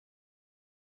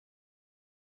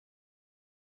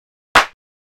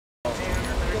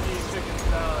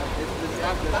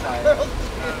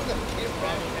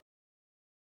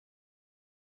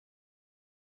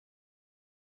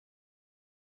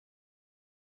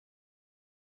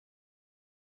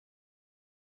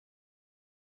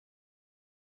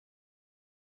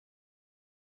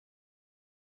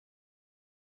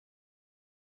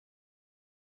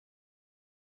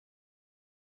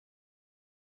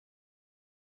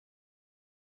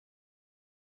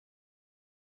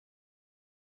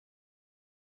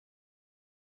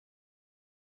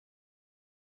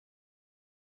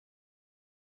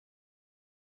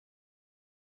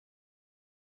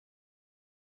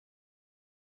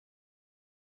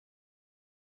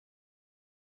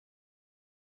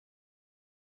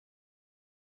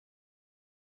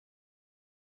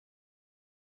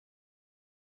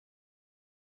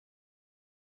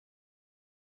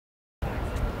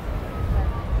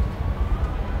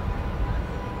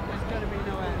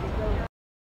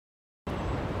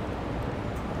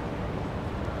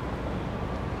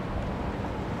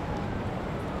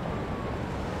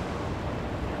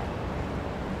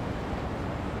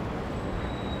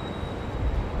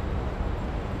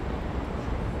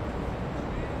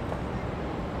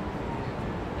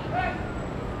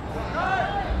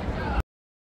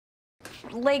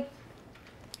like,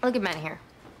 look at Ben here.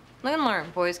 Look and learn,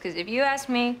 boys, because if you ask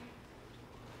me,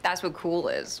 that's what cool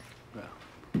is. Well.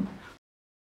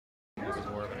 This is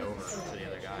more of an over to the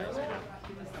other guys, you know.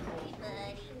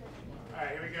 All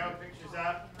right, here we go. Pictures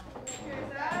up.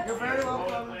 You're very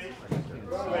welcome.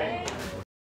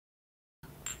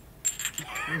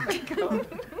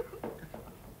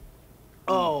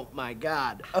 Oh my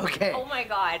God. Okay. Oh my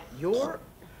God. You're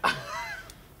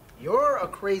a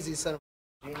crazy son of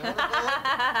a... You know that?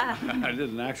 I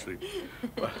didn't actually.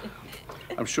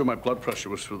 I'm sure my blood pressure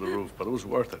was through the roof, but it was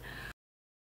worth it.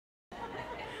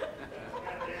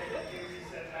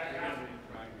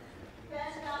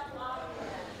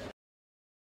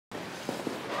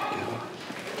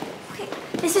 Okay,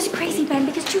 this is crazy, Ben,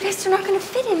 because you guys are not going to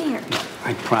fit in here. No,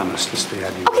 I promise to stay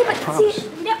out of you. Okay, but I promise.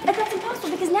 see, no, that's impossible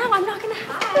because now I'm not going to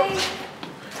have...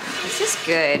 This is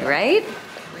good, right?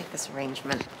 I like this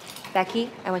arrangement. Becky,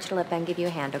 I want you to let Ben give you a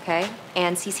hand, okay?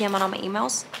 And CC him on all my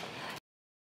emails.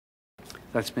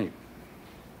 That's me.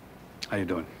 How you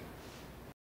doing?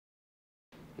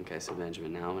 Okay, so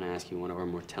Benjamin, now I'm going to ask you one of our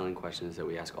more telling questions that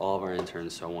we ask all of our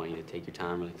interns, so I want you to take your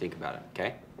time, really think about it,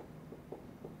 okay?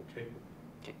 Okay.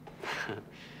 Okay.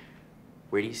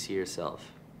 Where do you see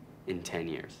yourself in 10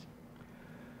 years?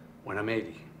 When I'm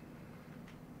 80.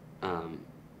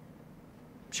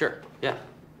 Sure, yeah,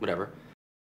 whatever.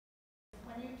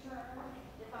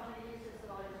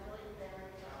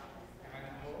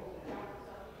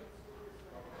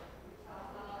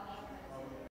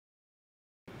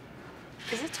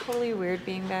 Is it totally weird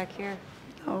being back here?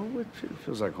 No, it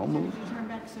feels like home. Turn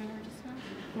back sooner, just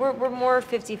now? We're more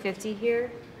 50-50 here.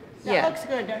 That looks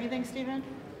good, don't you think, Stephen?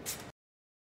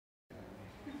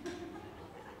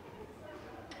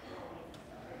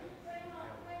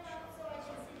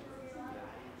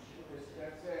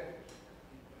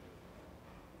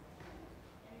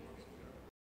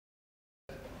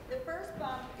 The first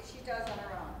bump she does on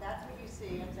her own. That's what you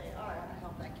see and say, all right, I'm gonna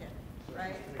help that kid,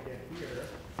 right?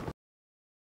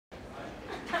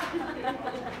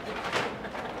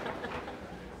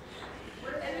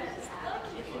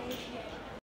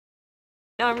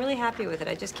 No, I'm really happy with it.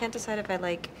 I just can't decide if I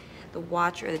like the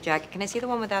watch or the jacket. Can I see the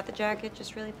one without the jacket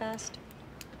just really fast?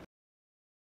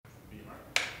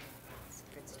 It's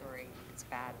a good story. It's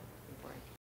bad. Boring.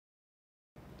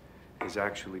 Is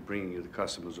actually bringing you the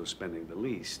customers who are spending the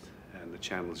least, and the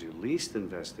channels you're least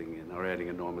investing in are adding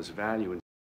enormous value in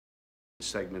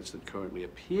segments that currently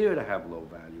appear to have low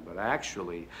value, but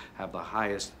actually have the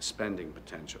highest spending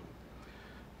potential.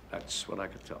 That's what I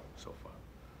could tell so far.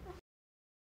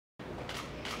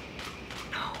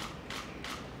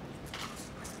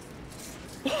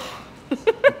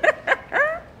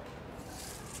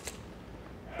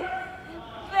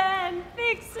 Ben,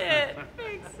 fix it.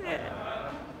 Fix it.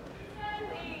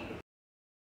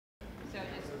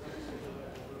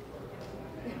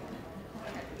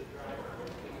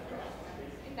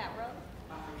 In that row?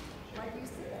 Why do you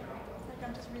see it? It's like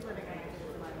I'm just reliving what I did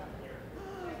with my mother.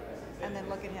 And then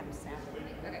look at him sampling.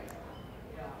 Okay.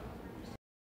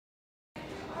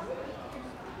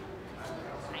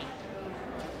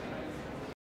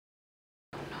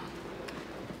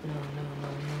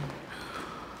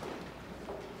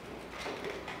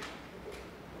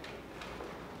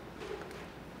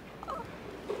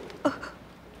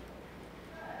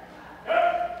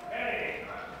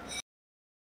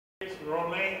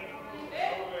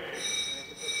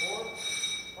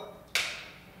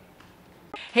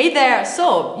 Hey there,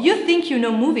 so you think you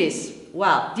know movies?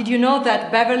 Well, did you know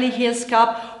that Beverly Hills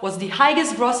Cop was the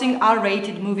highest grossing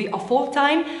R-rated movie of all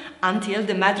time until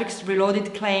The Matrix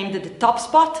Reloaded claimed the top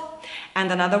spot?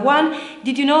 And another one,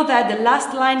 did you know that the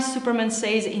last line Superman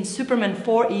says in Superman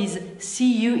 4 is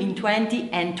 "See you in 20"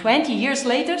 and 20 years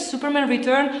later Superman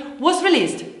Return was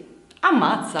released?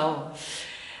 Ammazza!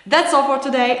 That's all for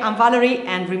today. I'm Valerie,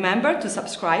 and remember to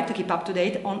subscribe to keep up to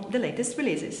date on the latest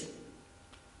releases.